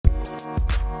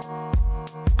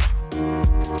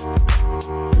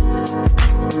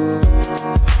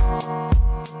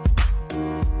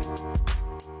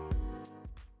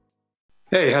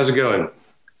Hey, how's it going?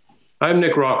 I'm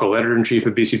Nick Rockel, editor-in-chief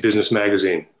of BC Business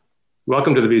Magazine.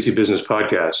 Welcome to the BC Business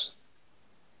Podcast.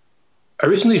 I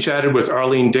recently chatted with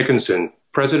Arlene Dickinson,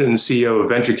 president and CEO of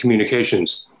Venture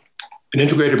Communications, an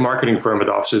integrated marketing firm with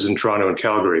offices in Toronto and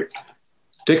Calgary.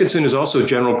 Dickinson is also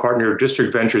general partner of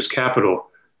District Ventures Capital,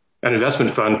 an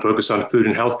investment fund focused on food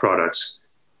and health products.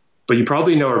 But you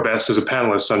probably know her best as a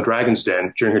panelist on Dragon's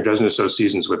Den during her dozen or so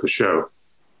seasons with the show.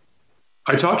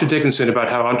 I talked to Dickinson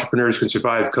about how entrepreneurs can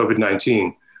survive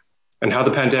COVID-19 and how the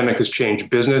pandemic has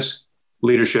changed business,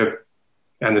 leadership,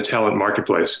 and the talent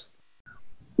marketplace.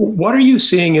 What are you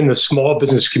seeing in the small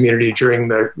business community during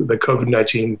the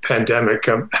COVID-19 pandemic?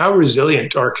 How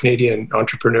resilient are Canadian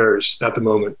entrepreneurs at the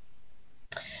moment?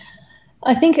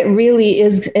 I think it really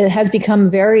is. It has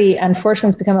become unfortunately,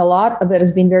 it's become a lot of it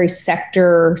has been very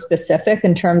sector specific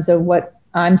in terms of what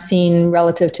I'm seeing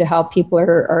relative to how people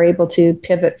are able to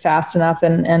pivot fast enough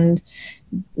and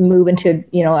move into,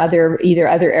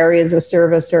 other areas of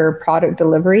service or product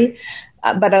delivery.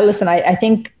 But listen, I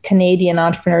think Canadian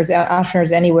entrepreneurs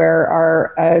anywhere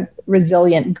are a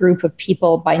resilient group of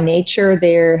people by nature.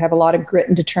 They have a lot of grit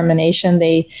and determination.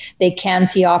 They can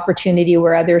see opportunity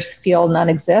where others feel none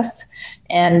exists.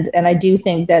 And I do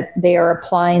think that they are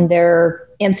applying their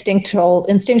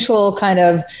instinctual kind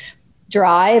of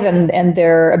drive and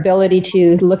their ability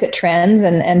to look at trends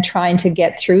and trying to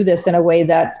get through this in a way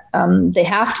that they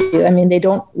have to. I mean,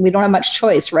 we don't have much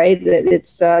choice, right?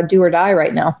 It's do or die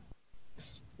right now.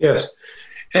 Yes.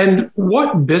 And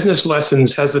what business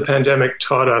lessons has the pandemic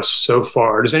taught us so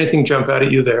far? Does anything jump out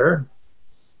at you there?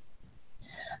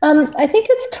 I think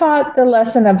it's taught the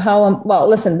lesson of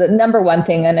listen, the number one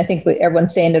thing, and I think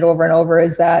everyone's saying it over and over,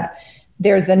 is that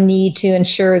there's the need to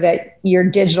ensure that your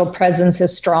digital presence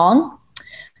is strong.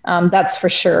 That's for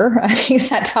sure. I think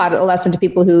that taught a lesson to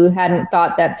people who hadn't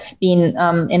thought that being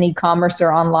in e-commerce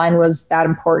or online was that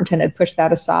important and had pushed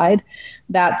that aside.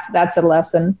 That's a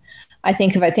lesson. I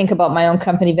think if I think about my own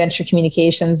company, Venture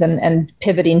Communications, and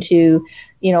pivoting to,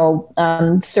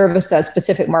 service a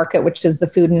specific market, which is the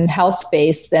food and health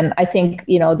space, then I think,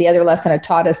 the other lesson it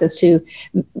taught us is to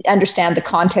understand the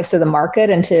context of the market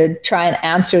and to try and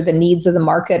answer the needs of the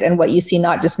market and what you see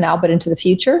not just now, but into the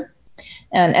future,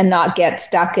 and not get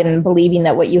stuck in believing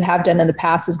that what you have done in the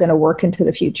past is going to work into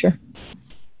the future.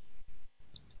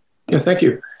 Yeah, thank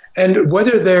you. And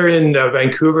whether they're in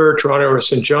Vancouver, Toronto, or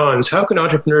St. John's, how can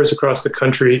entrepreneurs across the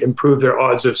country improve their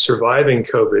odds of surviving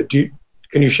COVID?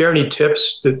 Can you share any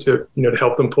tips to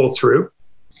help them pull through?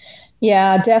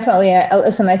 Yeah, definitely.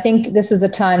 Listen, I think this is a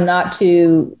time not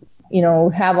to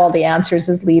have all the answers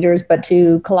as leaders, but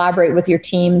to collaborate with your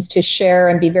teams, to share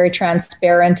and be very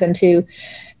transparent, and to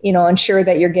ensure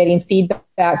that you're getting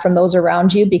feedback from those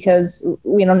around you, because,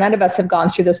 none of us have gone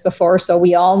through this before. So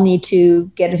we all need to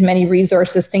get as many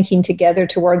resources thinking together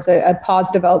towards a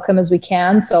positive outcome as we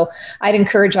can. So I'd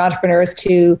encourage entrepreneurs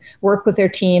to work with their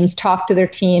teams, talk to their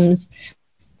teams,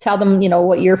 tell them,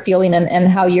 what you're feeling and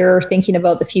how you're thinking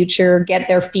about the future, get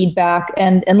their feedback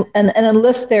and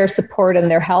enlist their support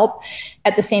and their help.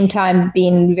 At the same time,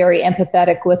 being very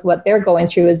empathetic with what they're going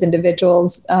through as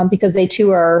individuals, because they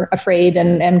too are afraid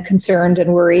and concerned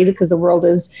and worried because the world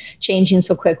is changing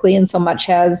so quickly and so much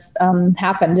has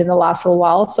happened in the last little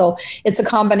while. So it's a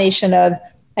combination of,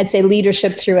 I'd say,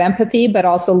 leadership through empathy, but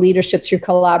also leadership through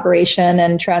collaboration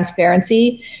and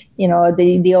transparency.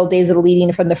 The old days of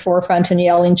leading from the forefront and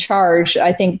yelling charge.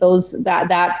 I think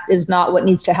that is not what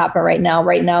needs to happen right now.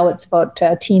 Right now, it's about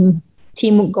team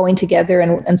going together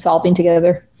and solving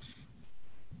together.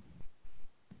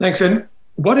 Thanks. And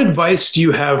what advice do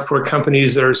you have for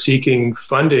companies that are seeking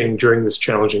funding during this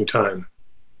challenging time?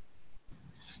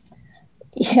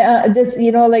 Yeah,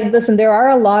 listen, there are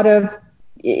a lot of.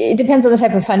 It depends on the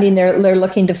type of funding they're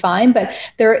looking to find, but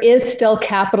there is still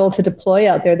capital to deploy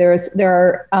out there.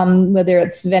 There are whether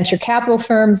it's venture capital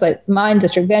firms like mine,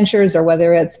 District Ventures, or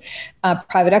whether it's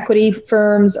private equity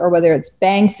firms, or whether it's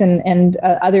banks and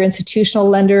other institutional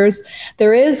lenders.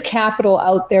 There is capital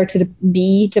out there to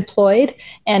be deployed,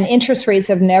 and interest rates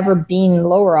have never been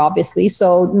lower, obviously.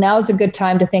 So now is a good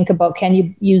time to think about, can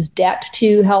you use debt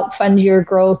to help fund your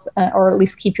growth, or at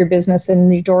least keep your business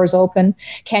and your doors open?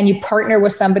 Can you partner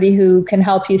with somebody who can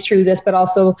help you through this, but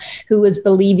also who is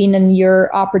believing in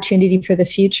your opportunity for the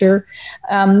future?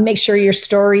 Make sure your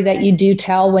story that you do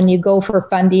tell when you go for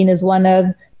funding is one of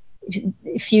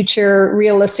future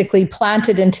realistically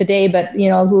planted in today, but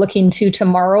looking to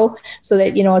tomorrow, so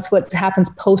that it's what happens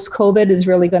post COVID is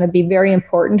really going to be very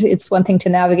important. It's one thing to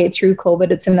navigate through COVID;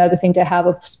 it's another thing to have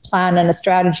a plan and a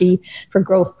strategy for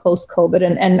growth post COVID,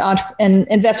 and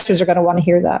investors are going to want to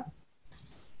hear that.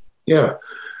 Yeah.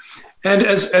 And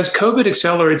as COVID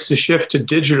accelerates the shift to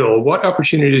digital, what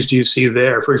opportunities do you see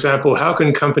there? For example, how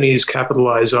can companies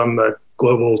capitalize on the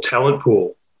global talent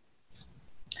pool?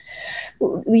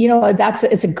 You know,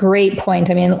 it's a great point.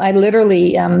 I mean, I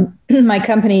literally, my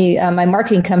company, my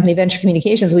marketing company, Venture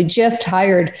Communications, we just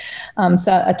hired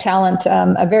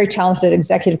a very talented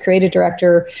executive creative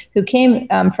director who came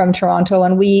from Toronto,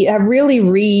 and we have really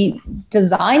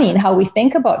redesigning how we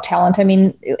think about talent. I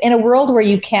mean, in a world where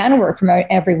you can work from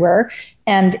everywhere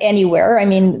and anywhere, I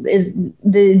mean, is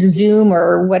the Zoom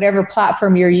or whatever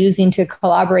platform you're using to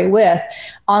collaborate with,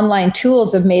 online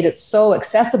tools have made it so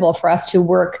accessible for us to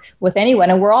work with anyone.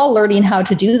 And we're all learning how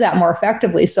to do that more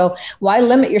effectively. So why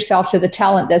limit yourself to the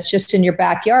talent that's just in your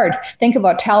backyard? Think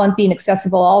about talent being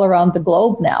accessible all around the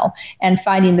globe now and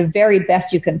finding the very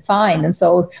best you can find. And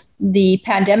so the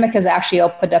pandemic has actually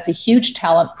opened up a huge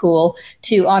talent pool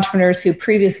to entrepreneurs who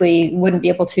previously wouldn't be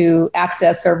able to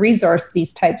access or resource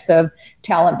these types of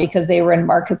talent because they were in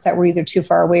markets that were either too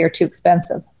far away or too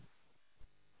expensive.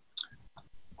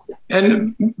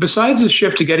 And besides the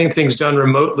shift to getting things done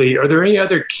remotely, are there any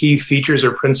other key features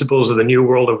or principles of the new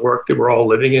world of work that we're all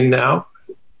living in now?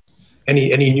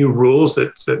 Any new rules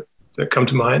that come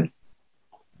to mind?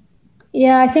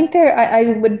 Yeah, I think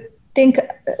I would think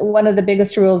one of the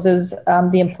biggest rules is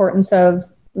the importance of,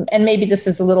 and maybe this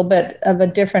is a little bit of a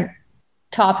different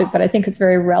topic, but I think it's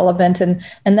very relevant, and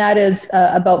that is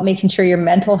about making sure your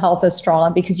mental health is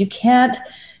strong, because you can't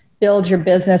build your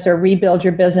business or rebuild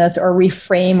your business or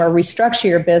reframe or restructure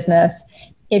your business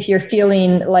if you're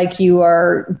feeling like you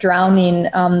are drowning,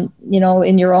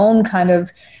 in your own kind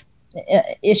of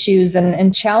issues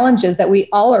and challenges that we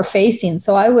all are facing.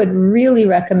 So I would really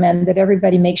recommend that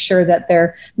everybody make sure that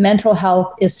their mental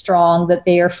health is strong, that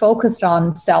they are focused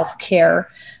on self-care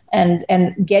and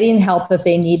getting help if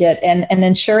they need it, and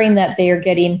ensuring that they are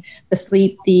getting the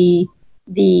sleep,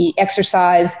 the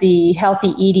exercise, the healthy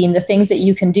eating, the things that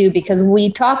you can do, because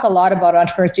we talk a lot about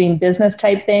entrepreneurs doing business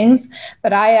type things,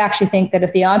 but I actually think that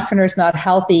if the entrepreneur is not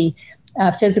healthy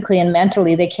physically and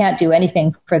mentally, they can't do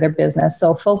anything for their business.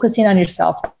 So focusing on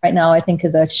yourself right now, I think,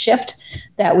 is a shift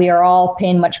that we are all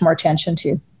paying much more attention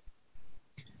to.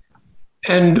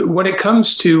 And when it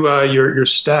comes to your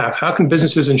staff, how can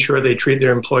businesses ensure they treat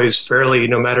their employees fairly,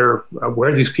 no matter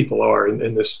where these people are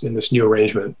in this new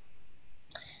arrangement?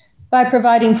 By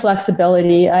providing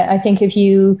flexibility. I think if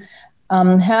you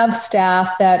have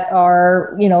staff that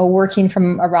are, working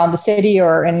from around the city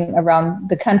or around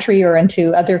the country or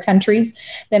into other countries,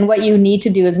 then what you need to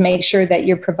do is make sure that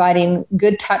you're providing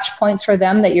good touch points for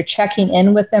them, that you're checking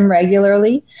in with them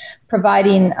regularly,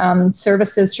 providing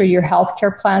services through your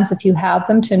healthcare plans if you have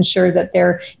them, to ensure that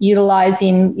they're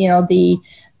utilizing, the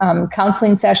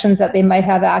counseling sessions that they might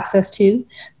have access to,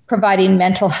 providing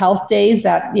mental health days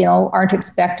that, aren't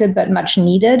expected but much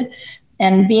needed,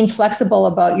 and being flexible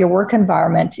about your work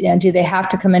environment. And do they have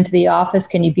to come into the office?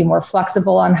 Can you be more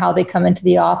flexible on how they come into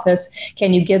the office?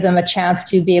 Can you give them a chance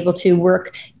to be able to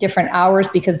work different hours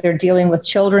because they're dealing with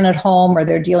children at home, or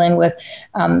they're dealing with,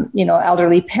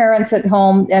 elderly parents at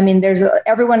home? I mean,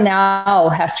 everyone now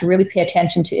has to really pay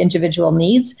attention to individual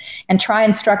needs and try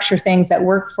and structure things that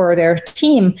work for their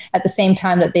team at the same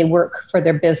time that they work for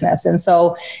their business. And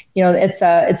so,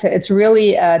 it's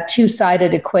really a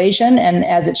two-sided equation, and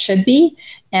as it should be,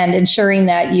 and ensuring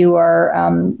that you are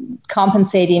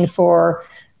compensating for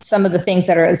some of the things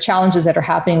that are the challenges that are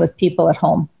happening with people at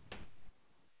home.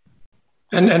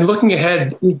 And looking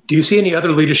ahead, do you see any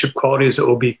other leadership qualities that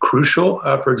will be crucial?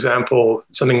 For example,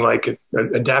 something like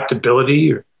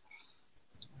adaptability?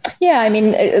 Yeah, I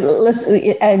mean,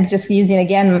 just using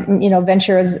again,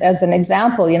 venture as an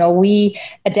example, we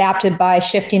adapted by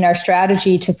shifting our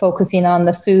strategy to focusing on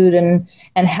the food and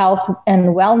health and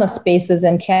wellness spaces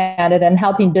in Canada and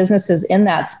helping businesses in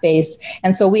that space.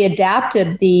 And so we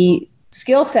adapted the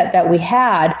skill set that we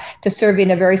had to serving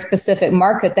a very specific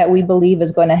market that we believe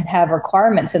is going to have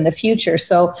requirements in the future.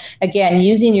 So again,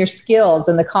 using your skills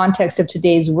in the context of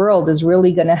today's world is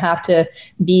really going to have to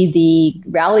be the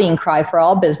rallying cry for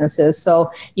all businesses. So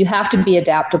you have to be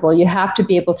adaptable. You have to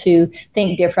be able to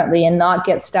think differently and not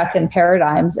get stuck in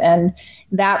paradigms. And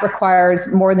that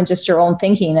requires more than just your own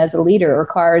thinking as a leader. It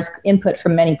requires input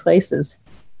from many places.